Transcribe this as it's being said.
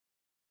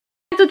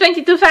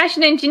22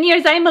 Fashion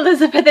Engineers. I'm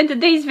Elizabeth, and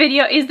today's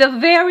video is the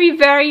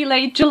very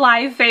late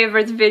July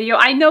favorites video.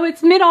 I know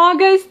it's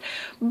mid-August,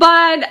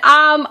 but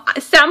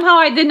somehow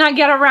I did not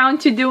get around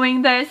to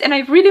doing this, and I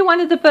really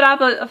wanted to put up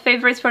a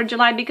favorites for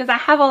July because I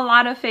have a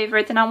lot of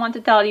favorites and I want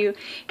to tell you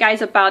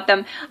guys about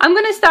them. I'm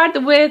gonna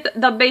start with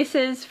the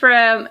bases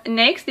from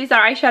NYX. These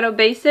are eyeshadow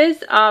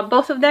bases.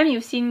 Both of them,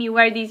 you've seen me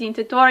wear these in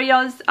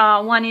tutorials.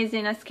 One is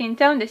in a skin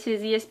tone. This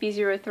is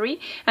ESP03,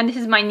 and this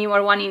is my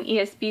newer one in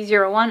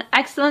ESP01.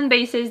 Excellent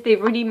bases. They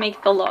really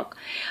make the look.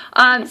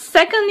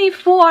 Secondly,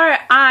 for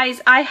eyes,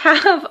 I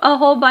have a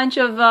whole bunch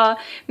of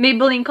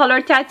Maybelline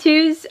color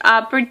tattoos,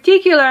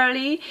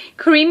 particularly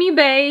Creamy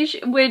Beige,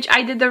 which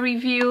I did the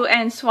review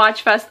and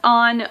swatch fest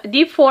on,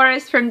 Deep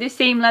Forest from the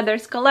same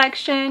Leathers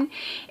collection,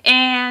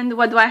 and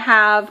what do I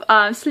have?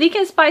 Sleek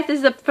and Spice,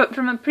 this is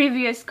from a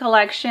previous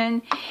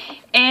collection,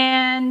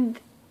 and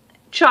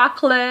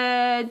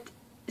Chocolate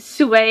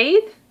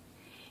Suede,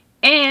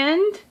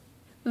 and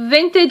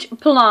Vintage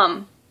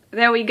Plum.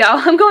 There we go.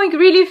 I'm going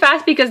really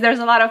fast because there's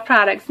a lot of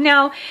products.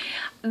 Now,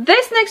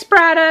 this next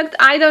product,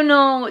 I don't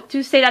know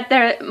to say that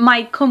they're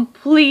my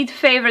complete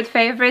favorites.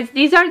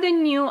 These are the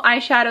new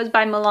eyeshadows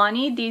by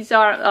Milani. These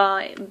are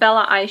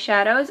Bella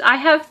eyeshadows. I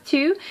have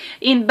two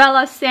in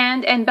Bella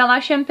Sand and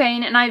Bella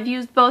Champagne, and I've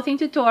used both in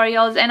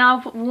tutorials, and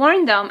I've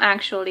worn them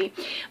actually.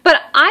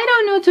 But I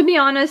don't know, to be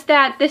honest,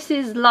 that this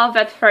is love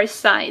at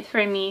first sight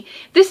for me.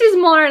 This is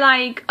more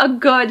like a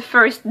good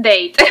first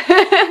date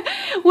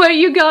where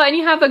you go and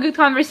you have a good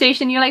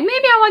conversation. You're like,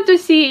 maybe I want to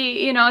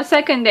see, you know, a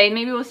second date.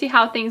 Maybe we'll see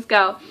how things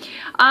go.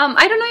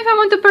 I don't know if I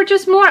want to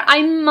purchase more.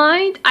 I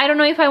might. I don't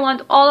know if I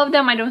want all of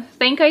them. I don't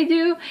think I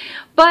do.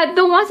 But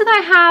the ones that I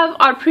have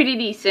are pretty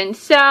decent.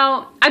 So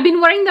I've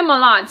been wearing them a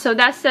lot. So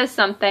that says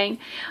something.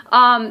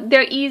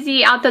 They're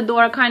easy, out the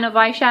door kind of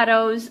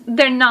eyeshadows.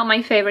 They're not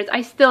my favorites.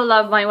 I still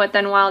love my Wet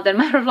n Wild and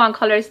my Revlon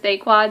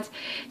Colorstay quads.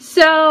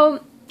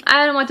 So I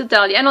don't know what to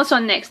tell you. And also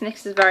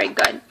NYX is very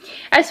good.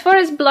 As far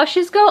as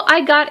blushes go,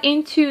 I got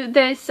into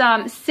this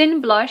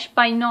Sin Blush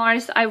by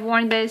NARS. I've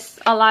worn this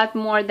a lot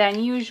more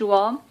than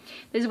usual.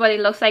 This is what it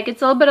looks like.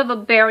 It's a little bit of a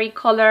berry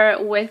color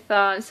with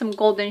some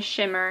golden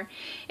shimmer.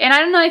 And I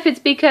don't know if it's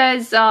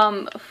because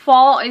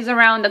fall is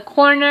around the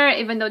corner,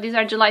 even though these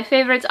are July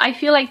favorites. I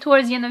feel like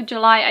towards the end of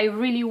July, I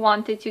really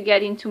wanted to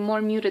get into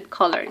more muted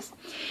colors.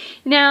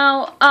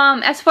 Now,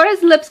 as far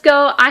as lips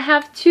go, I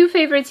have two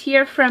favorites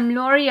here from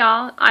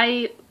L'Oreal.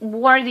 I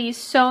wore these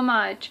so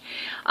much.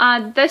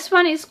 This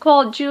one is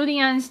called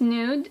Julianne's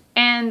Nude,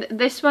 and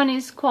this one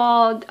is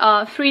called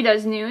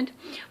Frieda's Nude.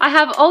 I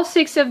have all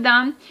 6 of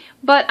them,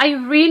 but I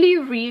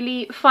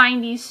really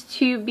find these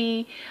to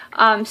be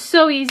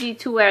so easy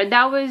to wear.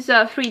 That was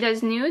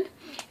Frieda's Nude,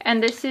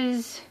 and this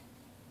is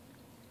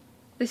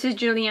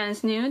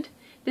Julianne's Nude.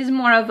 This is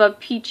more of a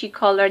peachy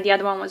color. The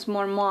other one was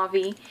more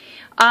mauvey.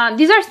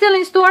 These are still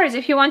in stores.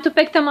 If you want to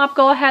pick them up,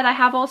 go ahead. I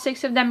have all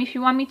 6 of them. If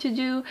you want me to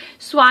do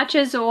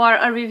swatches or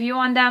a review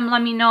on them,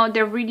 let me know.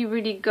 They're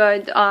really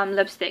good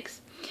lipsticks.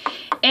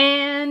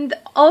 And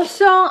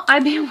also,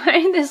 I've been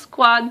wearing this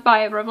quad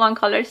by Revlon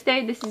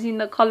Colorstay. This is in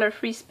the color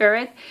Free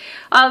Spirit.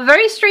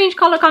 Very strange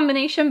color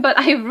combination, but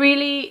I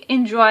really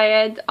enjoy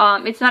it.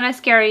 It's not as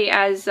scary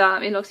as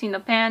it looks in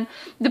the pan,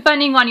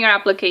 depending on your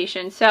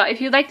application. So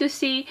if you'd like to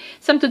see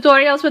some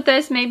tutorials with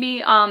this,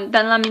 maybe then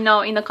let me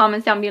know in the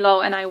comments down below,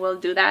 and I will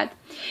do that.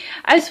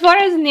 As far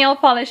as nail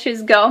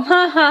polishes go,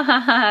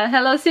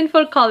 hello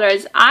Sinful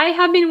Colors. I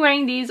have been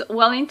wearing these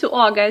well into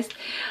August.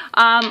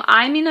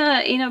 I'm in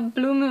a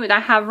blue mood. I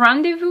have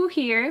Randevous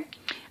here.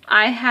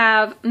 I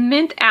have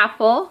Mint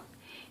Apple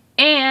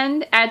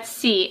and at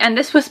Sea, and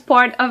this was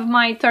part of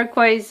my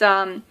turquoise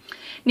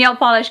nail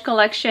polish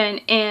collection,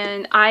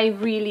 and I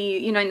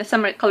really, you know, in the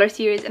summer color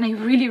series, and I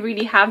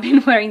really have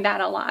been wearing that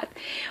a lot.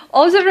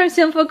 Also from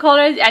Sinful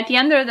Colors, at the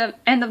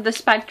end of the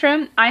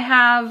spectrum, I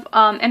have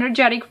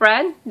Energetic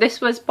Red.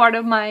 This was part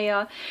of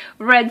my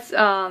red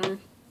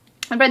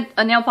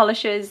nail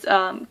polishes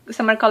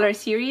summer color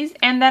series.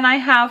 And then I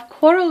have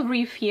Coral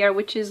Reef here,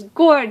 which is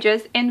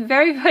gorgeous and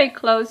very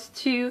close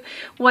to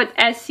what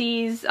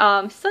Essie's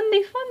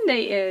Sunday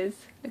Funday is.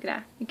 Look at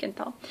that, you can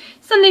tell.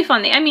 Sunday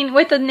Funday. I mean,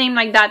 with a name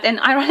like that, and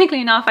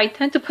ironically enough, I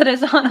tend to put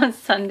this on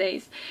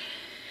Sundays.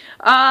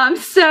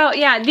 So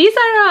yeah, these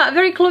are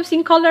very close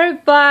in color,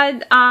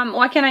 but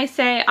what can I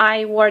say?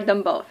 I wore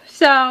them both.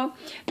 So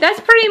that's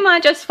pretty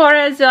much as far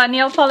as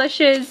nail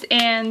polishes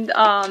and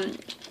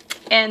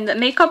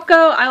makeup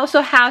go. I also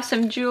have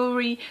some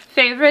jewelry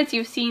favorites.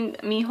 You've seen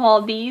me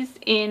haul these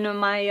in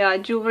my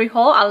jewelry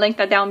haul. I'll link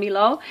that down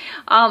below.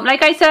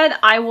 Like I said,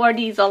 I wore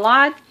these a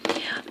lot.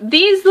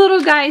 These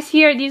little guys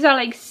here, these are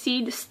like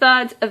seed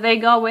studs. They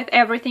go with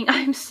everything.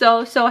 I'm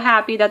so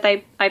happy that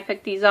I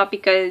picked these up,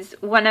 because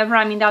whenever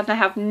I'm in doubt and I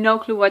have no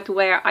clue what to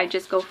wear, I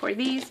just go for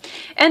these.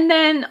 And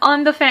then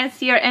on the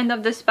fancier end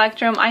of the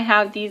spectrum, I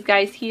have these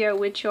guys here,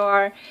 which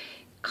are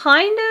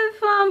kind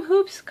of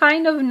hoops,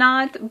 kind of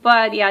not,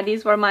 but yeah,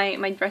 these were my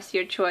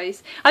dressier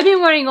choice. I've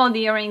been wearing all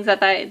the earrings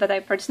that I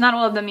purchased, not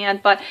all of them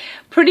yet, but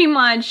pretty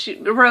much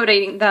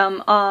rotating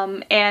them,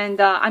 and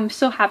I'm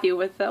so happy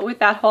with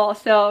that haul.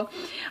 So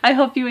I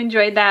hope you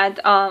enjoyed that.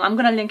 I'm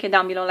gonna link it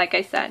down below, like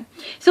I said.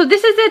 So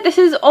this is it. This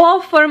is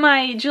all for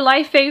my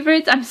July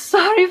favorites. I'm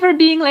sorry for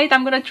being late.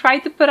 I'm gonna try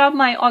to put up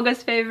my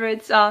August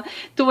favorites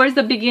towards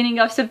the beginning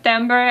of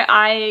September.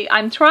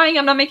 I'm trying.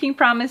 I'm not making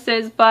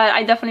promises, but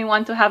I definitely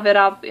want to have it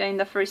up in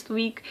the first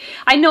week.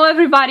 I know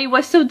everybody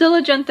was so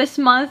diligent this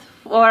month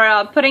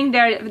for putting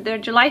their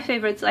July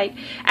favorites like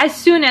as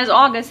soon as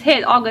August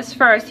hit, August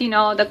 1st, you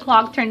know, the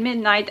clock turned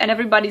midnight and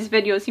everybody's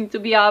videos seem to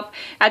be up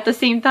at the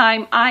same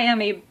time. I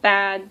am a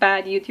bad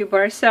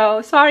YouTuber,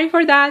 so sorry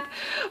for that.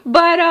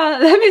 But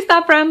let me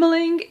stop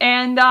rambling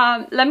and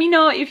let me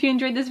know if you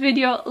enjoyed this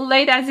video,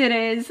 late as it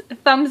is.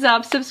 Thumbs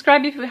up,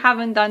 subscribe if you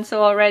haven't done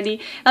so already,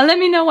 and let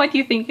me know what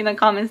you think in the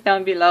comments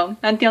down below.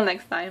 Until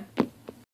next time.